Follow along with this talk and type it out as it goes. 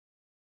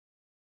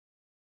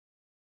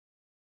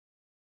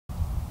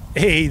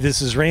Hey,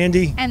 this is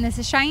Randy. And this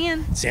is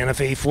Cheyenne.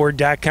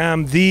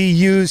 SantaFeFord.com, the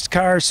used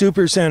car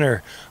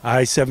supercenter.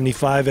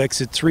 I-75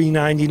 exit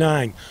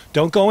 399.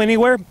 Don't go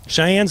anywhere.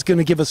 Cheyenne's going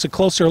to give us a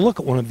closer look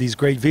at one of these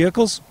great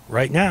vehicles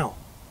right now.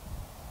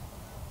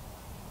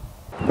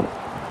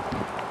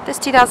 This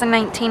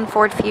 2019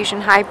 Ford Fusion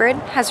Hybrid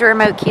has a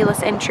remote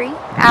keyless entry,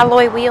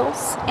 alloy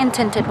wheels, and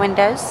tinted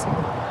windows.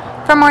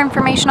 For more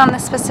information on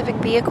this specific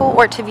vehicle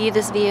or to view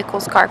this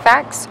vehicle's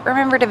Carfax,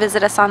 remember to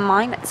visit us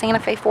online at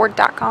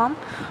SantaFeFord.com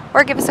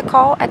or give us a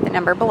call at the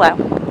number below.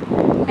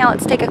 Now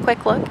let's take a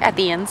quick look at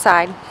the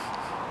inside.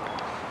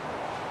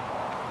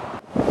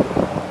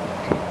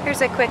 Here's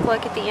a quick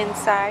look at the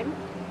inside.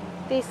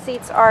 These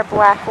seats are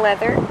black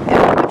leather,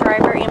 and both the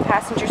driver and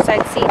passenger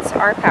side seats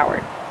are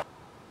powered.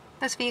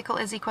 This vehicle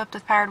is equipped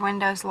with powered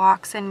windows,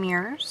 locks, and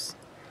mirrors.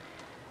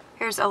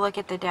 Here's a look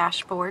at the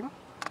dashboard.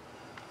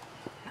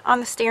 On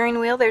the steering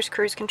wheel, there's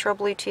cruise control,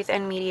 Bluetooth,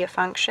 and media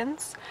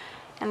functions,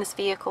 and this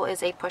vehicle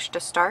is a push to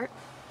start.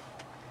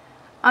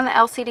 On the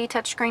LCD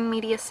touchscreen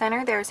media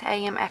center, there's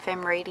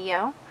AM/FM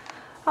radio,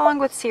 along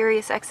with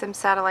Sirius XM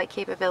satellite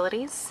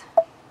capabilities,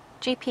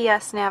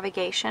 GPS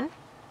navigation.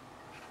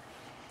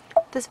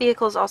 This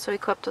vehicle is also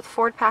equipped with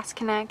Ford Pass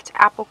Connect,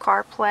 Apple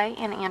CarPlay,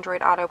 and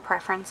Android Auto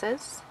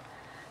preferences,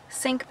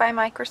 Sync by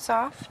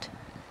Microsoft,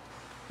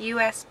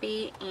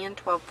 USB, and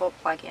 12-volt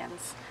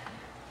plug-ins,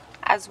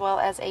 as well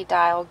as a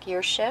dial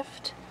gear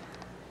shift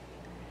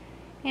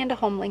and a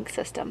home link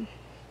system.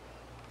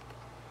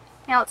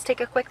 Now let's take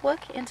a quick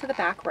look into the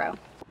back row.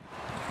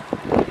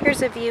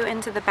 Here's a view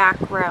into the back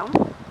row.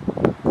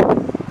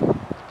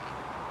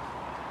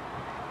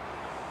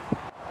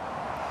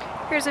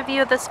 Here's a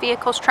view of this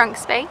vehicle's trunk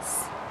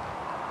space.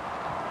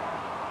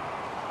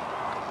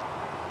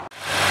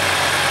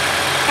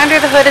 Under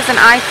the hood is an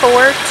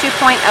i4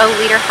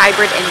 2.0-liter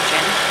hybrid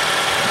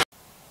engine.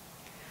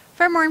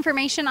 For more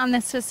information on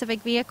this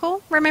specific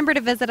vehicle, remember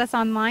to visit us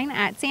online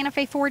at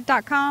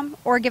SantaFeFord.com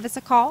or give us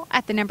a call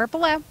at the number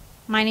below.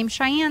 My name's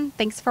Cheyenne.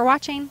 Thanks for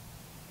watching.